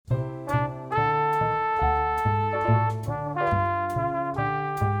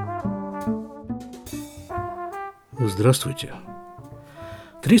Здравствуйте.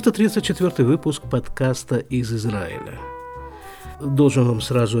 334 выпуск подкаста из Израиля. Должен вам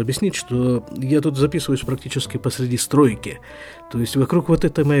сразу объяснить, что я тут записываюсь практически посреди стройки. То есть вокруг вот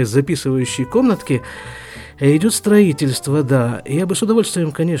этой моей записывающей комнатки идет строительство, да. Я бы с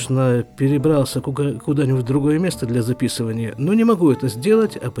удовольствием, конечно, перебрался куда-нибудь в другое место для записывания, но не могу это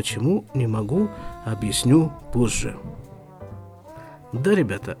сделать. А почему не могу, объясню позже. Да,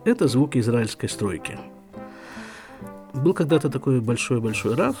 ребята, это звуки израильской стройки. Был когда-то такой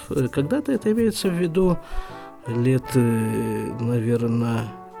большой-большой раф. Когда-то это имеется в виду лет, наверное,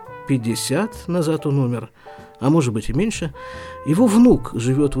 50 назад он умер, а может быть и меньше. Его внук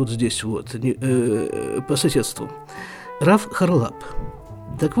живет вот здесь вот, по соседству. Рав Харлап.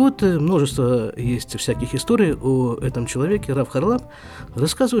 Так вот, множество есть всяких историй о этом человеке. Рав Харлап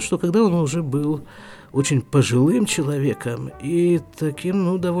рассказывает, что когда он уже был очень пожилым человеком и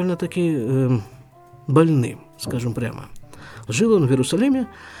таким, довольно-таки больным, скажем прямо. Жил он в Иерусалиме,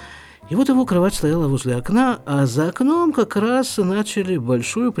 и вот его кровать стояла возле окна, а за окном как раз начали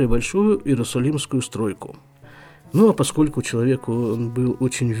большую-пребольшую иерусалимскую стройку. А поскольку он был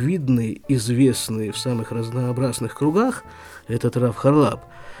очень видный, известный в самых разнообразных кругах, этот Рав Харлап,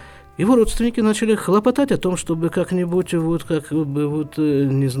 его родственники начали хлопотать о том, чтобы как-нибудь,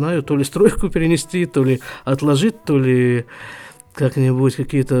 не знаю, то ли стройку перенести, то ли отложить, то ли как-нибудь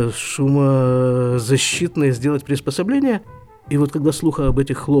какие-то шумозащитные сделать приспособления. И вот когда слух об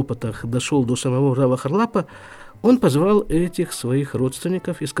этих хлопотах дошел до самого Рава Харлапа, он позвал этих своих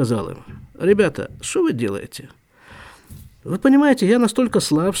родственников и сказал им: «Ребята, что вы делаете? Вы понимаете, я настолько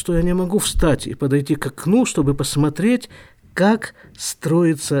слаб, что я не могу встать и подойти к окну, чтобы посмотреть, как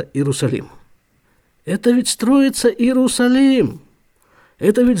строится Иерусалим. Это ведь строится Иерусалим!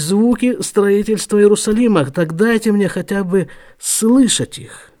 Это ведь звуки строительства Иерусалима. Так дайте мне хотя бы слышать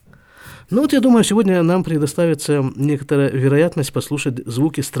их». Я думаю, сегодня нам предоставится некоторая вероятность послушать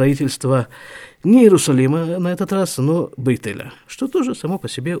звуки строительства не Иерусалима на этот раз, но Бейтеля, что тоже само по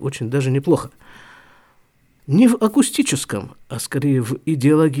себе очень даже неплохо. Не в акустическом, а скорее в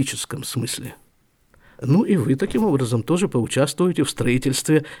идеологическом смысле. И вы таким образом тоже поучаствуете в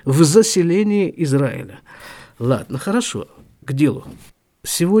строительстве, в заселении Израиля. Ладно, хорошо, к делу.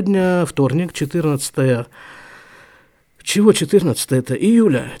 Сегодня вторник, 14 это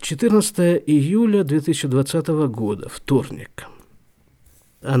июля. 14 июля 2020 года, вторник.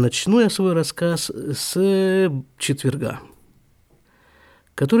 А начну я свой рассказ с четверга,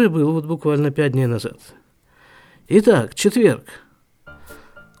 который был буквально 5 дней назад. Итак, четверг.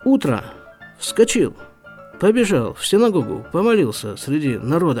 Утро. Вскочил, побежал в синагогу, помолился среди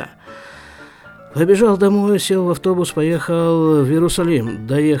народа. Побежал домой, сел в автобус, поехал в Иерусалим.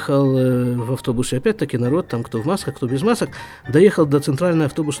 Доехал в автобусе, опять-таки народ, там кто в масках, кто без масок. Доехал до центральной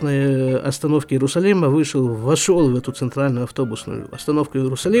автобусной остановки Иерусалима, вошел в эту центральную автобусную остановку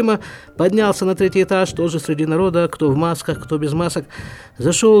Иерусалима, поднялся на 3-й этаж, тоже среди народа, кто в масках, кто без масок.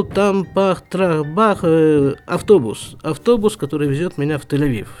 Зашел, там бах, автобус, который везет меня в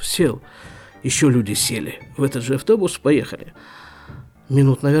Тель-Авив. Сел, еще люди сели в этот же автобус, поехали.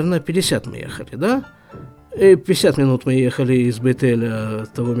 Минут, наверное, 50 мы ехали, да? 50 минут мы ехали из Бейтеля,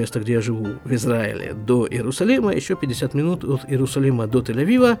 того места, где я живу, в Израиле, до Иерусалима. Еще 50 минут от Иерусалима до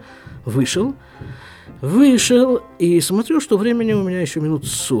Тель-Авива. Вышел, и смотрю, что времени у меня еще минут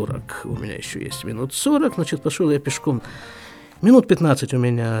 40. У меня еще есть минут 40, пошел я пешком. Минут 15 у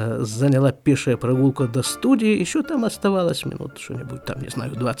меня заняла пешая прогулка до студии. Еще там оставалось минут что-нибудь,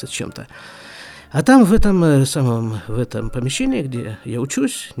 20 с чем-то. А там в этом помещении, где я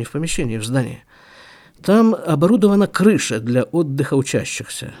учусь, не в помещении, в здании, там оборудована крыша для отдыха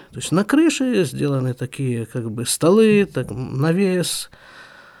учащихся. То есть на крыше сделаны такие столы, навес,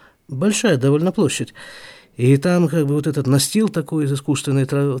 большая довольно площадь. И там этот настил такой из искусственной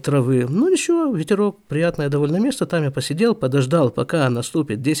травы. Ничего, ветерок, приятное довольно место. Там я посидел, подождал, пока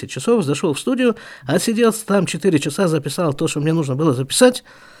наступит 10 часов, зашел в студию, отсидел там 4 часа, записал то, что мне нужно было записать.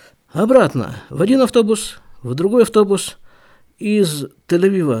 Обратно, в один автобус, в другой автобус, из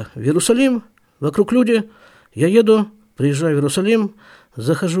Тель-Авива в Иерусалим, вокруг люди, я еду, приезжаю в Иерусалим,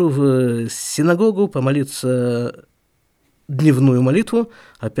 захожу в синагогу помолиться дневную молитву,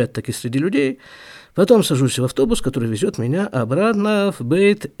 опять-таки среди людей, потом сажусь в автобус, который везет меня обратно в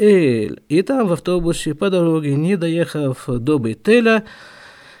Бейт-Эль, и там в автобусе по дороге, не доехав до Бейт-Эля,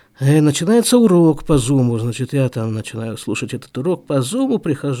 начинается урок по Зуму, я там начинаю слушать этот урок по Зуму,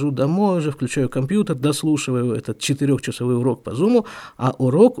 прихожу домой, уже включаю компьютер, дослушиваю этот 4-часовой урок по Зуму, а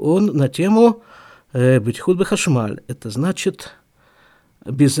урок он на тему «Битихут бехашмаль», это значит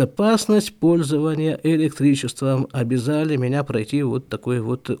безопасность пользования электричеством, обязали меня пройти вот такой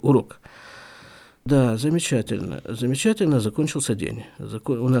вот урок. Да, замечательно. Замечательно закончился день.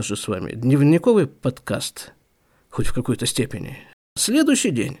 У нас же с вами дневниковый подкаст, хоть в какой-то степени.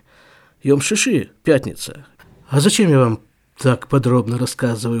 Следующий день. Йом-Шиши, пятница. А зачем я вам так подробно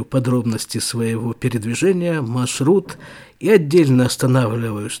рассказываю подробности своего передвижения, маршрут и отдельно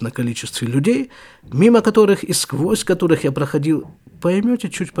останавливаюсь на количестве людей, мимо которых и сквозь которых я проходил, поймете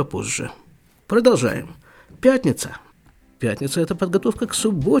чуть попозже. Продолжаем. Пятница. Пятница – это подготовка к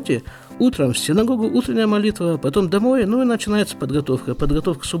субботе. Утром в синагогу утренняя молитва, потом домой, ну и начинается подготовка.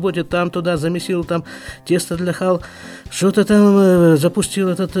 Подготовка к субботе, там туда замесил, там тесто для хал, что-то там запустил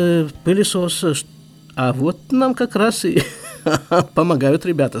этот пылесос. А вот нам как раз и помогают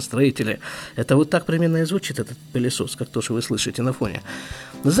ребята, строители. Это вот так примерно и звучит этот пылесос, как то, что вы слышите на фоне.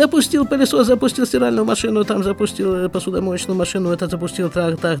 Запустил пылесос, запустил стиральную машину, там запустил посудомоечную машину, это запустил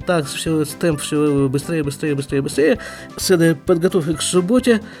так, все, темп, все быстрее. С этой подготовкой к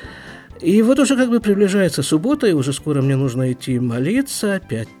субботе. И вот уже как бы приближается суббота, и уже скоро мне нужно идти молиться,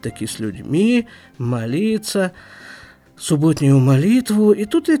 опять-таки с людьми, молиться, субботнюю молитву. И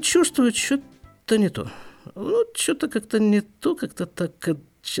тут я чувствую, что-то не то. Ну, что-то как-то не то, как-то так,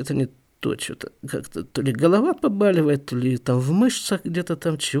 что-то не то, что-то как-то то ли голова побаливает, то ли там в мышцах где-то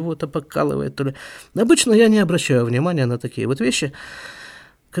там чего-то покалывает, то ли... Обычно я не обращаю внимания на такие вот вещи.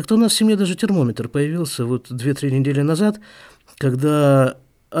 Как-то у нас в семье даже термометр появился вот 2-3 недели назад, когда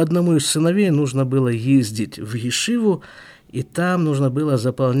одному из сыновей нужно было ездить в Ешиву, и там нужно было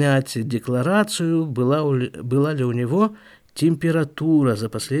заполнять декларацию, была ли у него температура за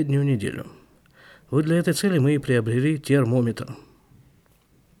последнюю неделю. Вот для этой цели мы и приобрели термометр.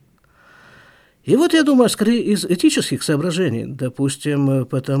 И вот я думаю, скорее из этических соображений, допустим,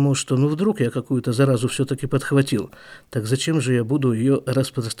 потому что, вдруг я какую-то заразу все-таки подхватил, так зачем же я буду ее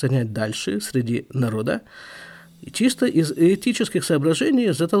распространять дальше среди народа? И чисто из этических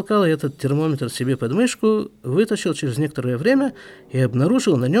соображений затолкал я этот термометр себе под мышку, вытащил через некоторое время и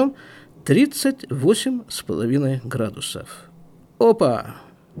обнаружил на нем 38,5 градусов. Опа!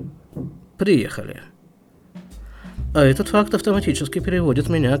 Приехали. А этот факт автоматически переводит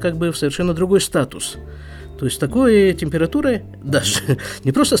меня как бы в совершенно другой статус. То есть с такой температурой, даже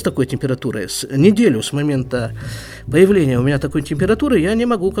не просто с такой температурой, с неделю с момента появления у меня такой температуры я не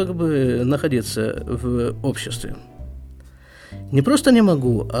могу как бы находиться в обществе. Не просто не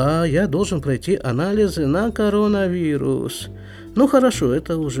могу, а я должен пройти анализы на коронавирус. Ну хорошо,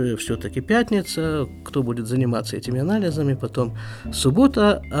 это уже все-таки пятница, кто будет заниматься этими анализами, потом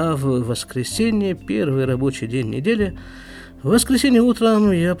суббота, а в воскресенье, первый рабочий день недели, в воскресенье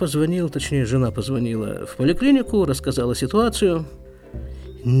утром я позвонил, точнее жена позвонила в поликлинику, рассказала ситуацию.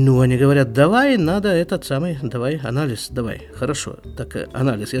 Они говорят, давай анализ, давай. Хорошо, так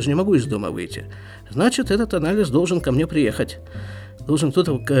анализ, я же не могу из дома выйти. Значит, этот анализ должен ко мне приехать. Должен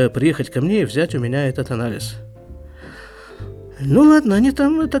кто-то приехать ко мне и взять у меня этот анализ. Ладно, они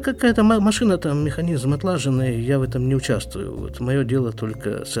там, это какая-то машина, там механизм отлаженный, я в этом не участвую. Вот мое дело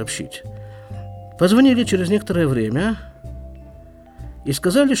только сообщить. Позвонили через некоторое время и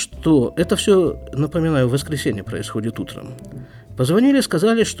сказали, что это все, напоминаю, в воскресенье происходит утром. Позвонили,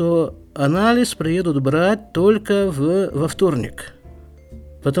 сказали, что анализ приедут брать только во вторник,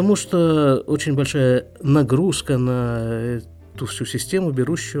 потому что очень большая нагрузка на эту всю систему,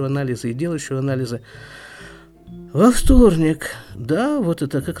 берущую анализы и делающую анализы. Во вторник, да, вот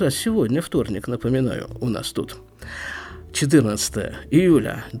это как раз сегодня, вторник, напоминаю, у нас тут 14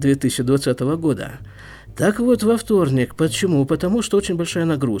 июля 2020 года. Так вот, во вторник. Почему? Потому что очень большая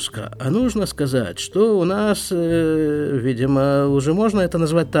нагрузка. А нужно сказать, что у нас, видимо, уже можно это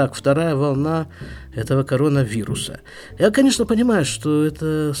назвать так, вторая волна этого коронавируса. Я, конечно, понимаю, что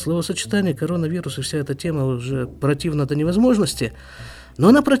это словосочетание коронавирус и вся эта тема уже противна до невозможности, но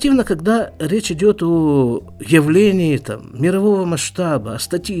она противна, когда речь идет о явлении мирового масштаба, о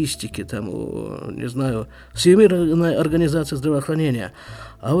статистике, Всемирной организации здравоохранения.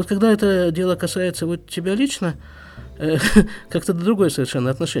 А вот когда это дело касается тебя лично, как-то другое совершенно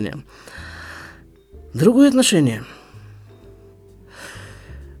отношение. Другое отношение.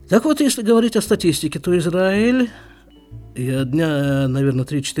 Так вот, если говорить о статистике, то Израиль, я дня, наверное,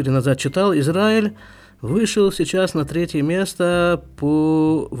 3-4 назад читал, Израиль вышел сейчас на 3-е место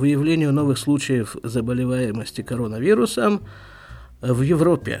по выявлению новых случаев заболеваемости коронавирусом в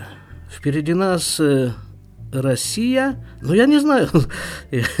Европе. Впереди нас Россия, я не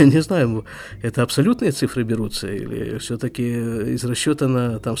знаю, это абсолютные цифры берутся или все-таки из расчета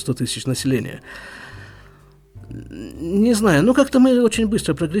на 100 тысяч населения. Не знаю, как-то мы очень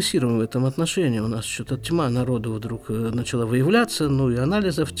быстро прогрессируем в этом отношении. У нас что-то тьма народу вдруг начала выявляться, и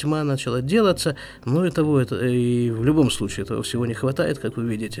анализов тьма начала делаться, и в любом случае этого всего не хватает, как вы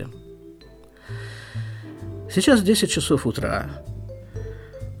видите. Сейчас 10 часов утра.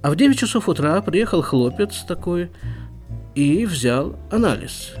 А в 9 часов утра приехал хлопец такой и взял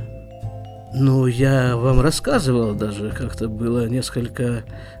анализ. Ну, я вам рассказывал даже, как-то было несколько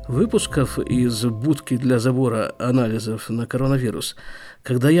выпусков из будки для забора анализов на коронавирус,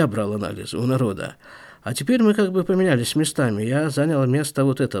 когда я брал анализы у народа. А теперь мы как бы поменялись местами. Я занял место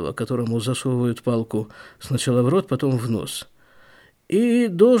вот этого, которому засовывают палку сначала в рот, потом в нос. И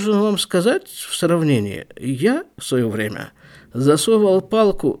должен вам сказать в сравнении, я в свое время засовывал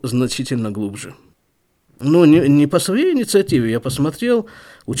палку значительно глубже. Ну, не по своей инициативе, я посмотрел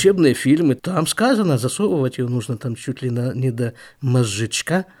учебные фильмы, там сказано, засовывать ее нужно там чуть ли не до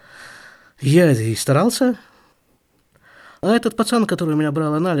мозжечка. Я и старался. А этот пацан, который у меня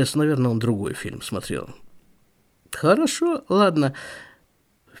брал анализ, наверное, он другой фильм смотрел. Хорошо, ладно.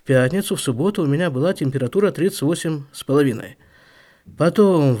 В пятницу, в субботу у меня была температура 38,5.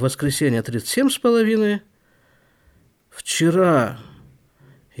 Потом в воскресенье 37,5. Вчера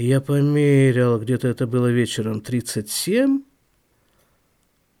я померял, где-то это было вечером, 37,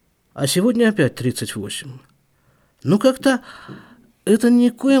 а сегодня опять 38. Ну, как-то это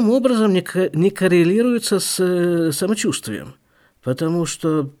никоим образом не коррелируется с самочувствием, потому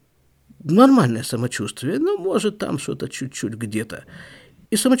что нормальное самочувствие, ну, может, там что-то чуть-чуть где-то.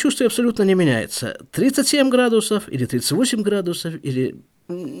 И самочувствие абсолютно не меняется. 37 градусов или 38 градусов, или...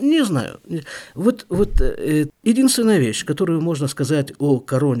 Не знаю. Вот единственная вещь, которую можно сказать о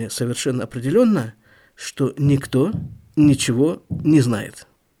короне совершенно определенно, что никто ничего не знает.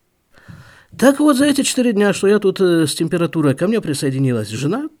 Так вот, за эти 4 дня, что я тут с температурой, ко мне присоединилась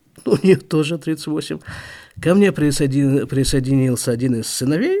жена, у нее тоже 38, ко мне присоединился один из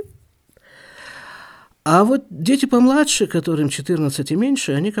сыновей, а вот дети помладше, которым 14 и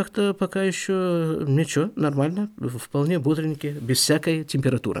меньше, они как-то пока еще ничего, нормально, вполне бодренькие, без всякой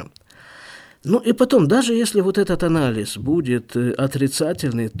температуры. Ну и потом, даже если вот этот анализ будет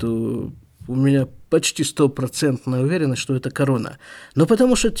отрицательный, то у меня почти 100% уверенность, что это корона. Но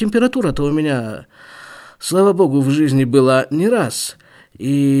потому что температура-то у меня, слава богу, в жизни была не раз.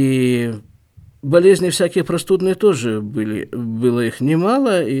 И болезни всякие простудные тоже было их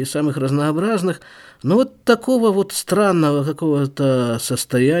немало, и самых разнообразных. Но вот такого вот странного какого-то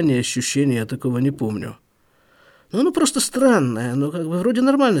состояния, ощущения я такого не помню. Ну, оно просто странное, но как бы вроде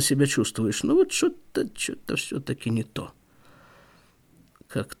нормально себя чувствуешь, но вот что-то все-таки не то.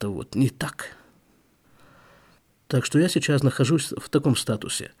 Как-то вот не так. Так что я сейчас нахожусь в таком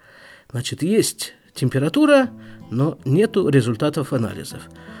статусе. Значит, есть температура, но нету результатов анализов.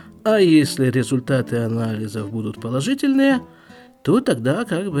 А если результаты анализов будут положительные, то тогда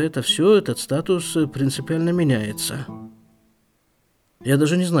как бы это все, этот статус принципиально меняется. Я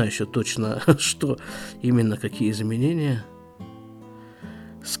даже не знаю еще точно, что именно, какие изменения.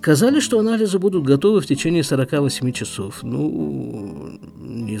 Сказали, что анализы будут готовы в течение 48 часов. Ну,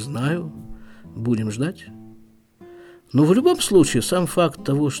 не знаю, будем ждать. Но в любом случае, сам факт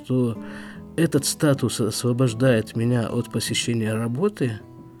того, что этот статус освобождает меня от посещения работы...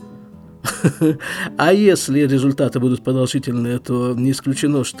 А если результаты будут положительные, то не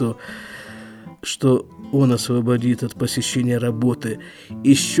исключено, что он освободит от посещения работы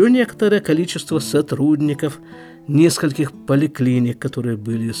еще некоторое количество сотрудников нескольких поликлиник, которые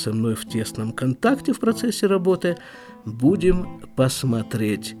были со мной в тесном контакте в процессе работы. Будем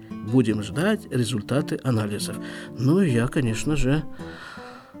посмотреть, будем ждать результаты анализов. Ну и я, конечно же,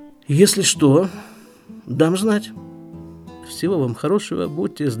 если что, дам знать. Всего вам хорошего,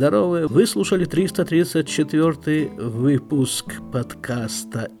 будьте здоровы. Вы слушали 334 выпуск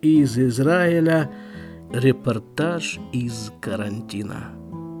подкаста из Израиля. Репортаж из карантина.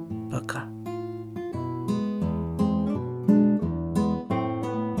 Пока.